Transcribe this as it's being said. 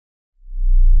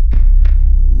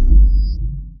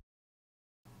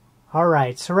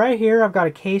Alright, so right here I've got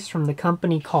a case from the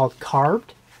company called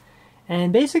Carved.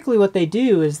 And basically what they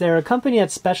do is they're a company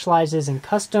that specializes in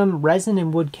custom resin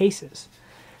and wood cases.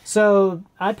 So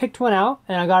I picked one out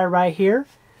and I got it right here.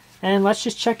 And let's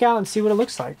just check out and see what it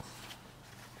looks like.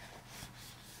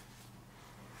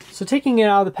 So taking it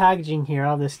out of the packaging here,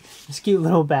 out of this cute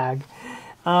little bag,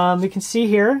 you can see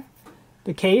here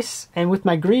the case. And with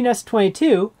my green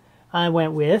S22, I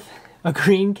went with a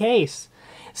green case.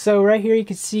 So right here you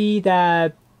can see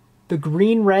that the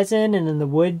green resin and then the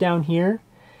wood down here,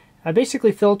 I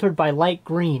basically filtered by light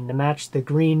green to match the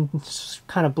green,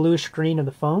 kind of bluish green of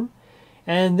the phone.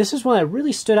 And this is one that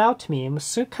really stood out to me. And what's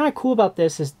so kind of cool about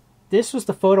this is this was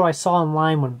the photo I saw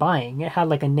online when buying. It had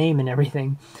like a name and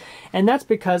everything. And that's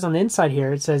because on the inside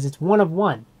here it says it's one of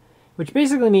one, which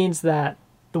basically means that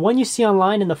the one you see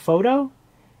online in the photo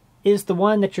is the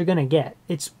one that you're going to get.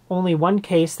 It's only one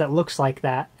case that looks like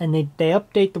that, and they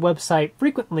update the website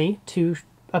frequently to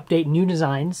update new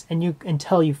designs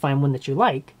until you find one that you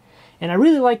like. And I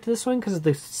really liked this one because of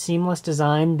the seamless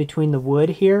design between the wood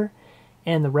here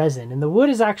and the resin. And the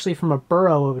wood is actually from a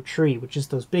burrow of a tree, which is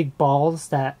those big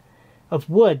balls of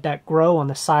wood that grow on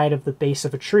the side of the base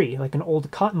of a tree, like an old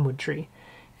cottonwood tree.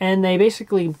 And they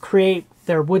basically create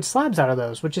their wood slabs out of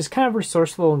those, which is kind of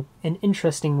resourceful and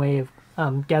interesting way of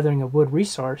gathering a wood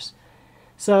resource.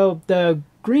 So the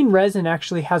green resin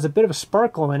actually has a bit of a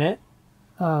sparkle in it,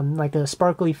 like a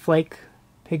sparkly flake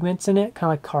pigments in it,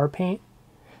 kind of like car paint.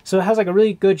 So it has like a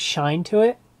really good shine to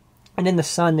it, and in the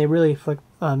sun they really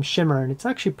shimmer, and it's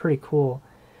actually pretty cool.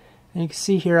 And you can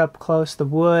see here up close the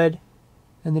wood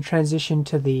and the transition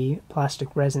to the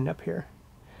plastic resin up here.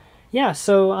 Yeah,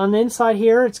 so on the inside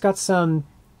here it's got some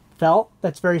felt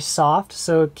that's very soft,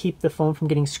 so keep the phone from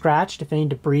getting scratched if any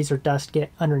debris or dust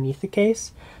get underneath the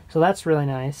case. So that's really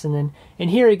nice. And then in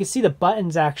here you can see the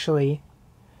buttons actually,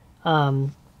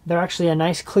 they're actually a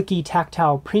nice clicky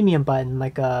tactile premium button,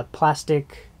 like a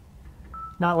plastic,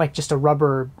 not like just a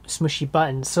rubber smushy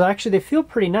button. So actually they feel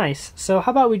pretty nice. So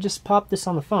how about we just pop this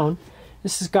on the phone.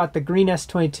 This has got the green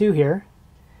S22 here.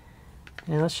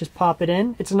 And let's just pop it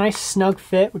in. It's a nice snug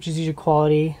fit, which is usually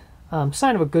quality,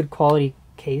 sign of a good quality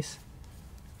case.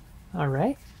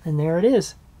 Alright, and there it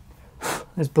is.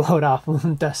 Let's blow it off, a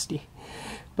little dusty.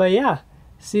 But yeah,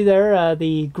 see there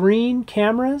the green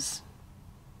cameras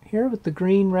here with the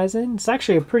green resin. It's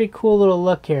actually a pretty cool little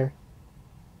look here.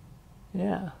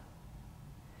 Yeah.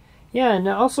 Yeah, and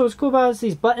also what's cool about it is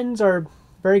these buttons are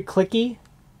very clicky.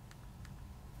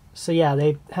 So yeah,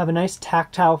 they have a nice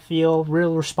tactile feel,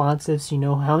 real responsive, so you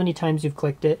know how many times you've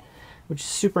clicked it, which is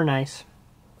super nice.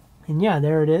 And yeah,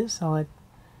 there it is. I'll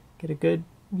get a good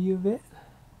view of it.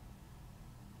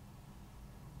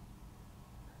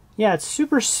 Yeah, it's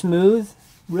super smooth,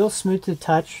 real smooth to the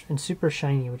touch, and super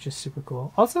shiny, which is super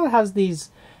cool. Also, it has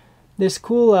this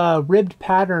cool ribbed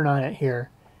pattern on it here,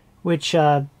 which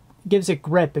gives it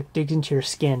grip. It digs into your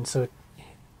skin, so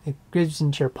it gives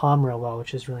into your palm real well,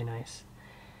 which is really nice.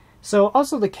 So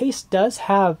also the case does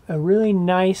have a really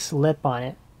nice lip on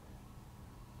it.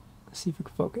 Let's see if we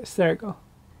can focus. There we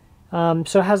go.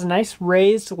 So it has a nice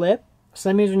raised lip. So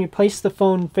that means when you place the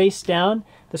phone face down,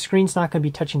 the screen's not going to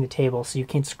be touching the table, so you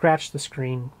can't scratch the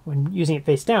screen when using it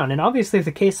face down. And obviously with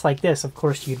a case like this, of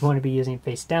course you'd want to be using it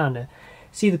face down to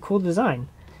see the cool design.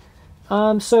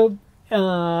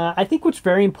 I think what's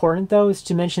very important though is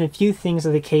to mention a few things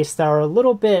of the case that are a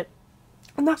little bit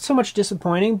not so much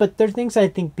disappointing, but they're things I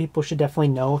think people should definitely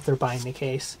know if they're buying the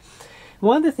case.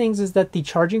 One of the things is that the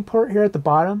charging port here at the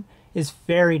bottom is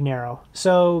very narrow.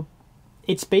 So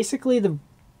it's basically the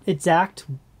exact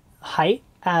height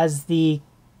as the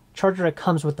charger that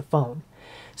comes with the phone.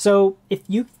 So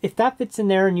if that fits in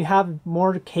there and you have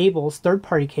more cables,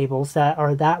 third-party cables that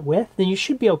are that width, then you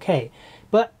should be okay.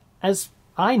 But as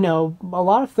I know, a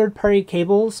lot of third-party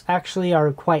cables actually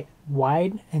are quite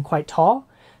wide and quite tall,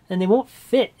 and they won't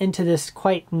fit into this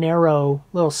quite narrow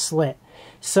little slit.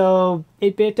 So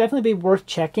it'd definitely be worth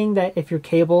checking that if your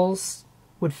cables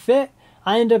would fit.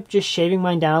 I ended up just shaving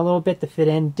mine down a little bit to fit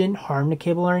in. Didn't harm the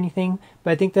cable or anything,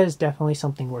 but I think that is definitely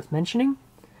something worth mentioning.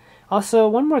 Also,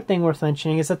 one more thing worth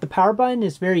mentioning is that the power button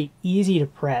is very easy to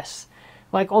press.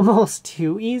 Like almost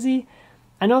too easy.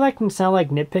 I know that can sound like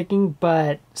nitpicking,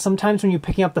 but sometimes when you're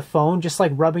picking up the phone, just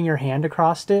like rubbing your hand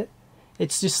across it,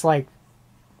 it's just like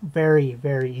very,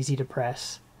 very easy to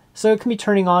press. So it can be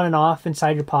turning on and off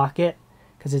inside your pocket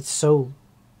because it's so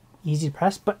easy to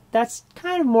press, but that's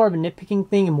kind of more of a nitpicking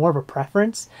thing and more of a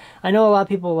preference. I know a lot of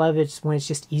people love it when it's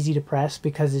just easy to press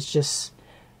because it's just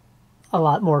a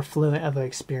lot more fluent of an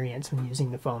experience when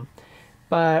using the phone.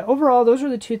 But overall, those are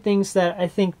the two things that I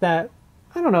think that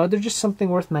I don't know, they're just something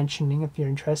worth mentioning if you're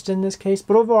interested in this case.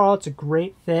 But overall, it's a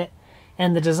great fit,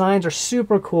 and the designs are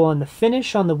super cool, and the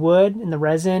finish on the wood and the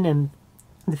resin and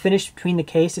the finish between the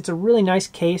case, it's a really nice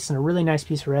case and a really nice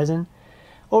piece of resin.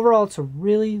 Overall, it's a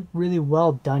really, really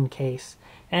well done case.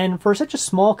 And for such a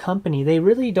small company, they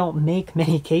really don't make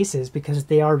many cases because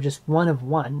they are just one of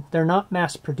one. They're not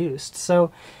mass produced.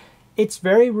 So it's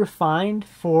very refined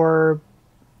for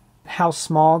how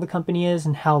small the company is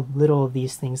and how little of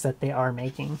these things that they are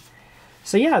making.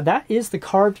 So yeah, that is the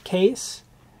carved case.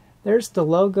 There's the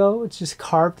logo. It's just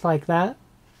carved like that.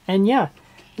 And yeah,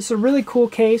 it's a really cool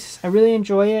case. I really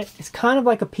enjoy it. It's kind of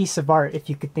like a piece of art, if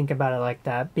you could think about it like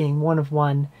that, being one of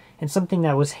one and something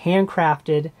that was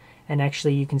handcrafted. And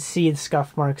actually you can see the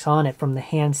scuff marks on it from the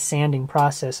hand sanding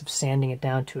process of sanding it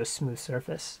down to a smooth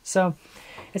surface. So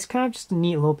it's kind of just a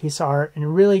neat little piece of art, and it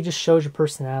really just shows your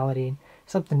personality.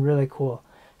 Something really cool.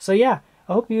 So yeah,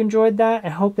 I hope you enjoyed that. I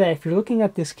hope that if you're looking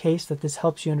at this case, that this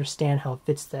helps you understand how it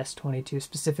fits the S22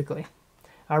 specifically.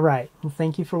 Alright, well,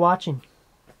 thank you for watching.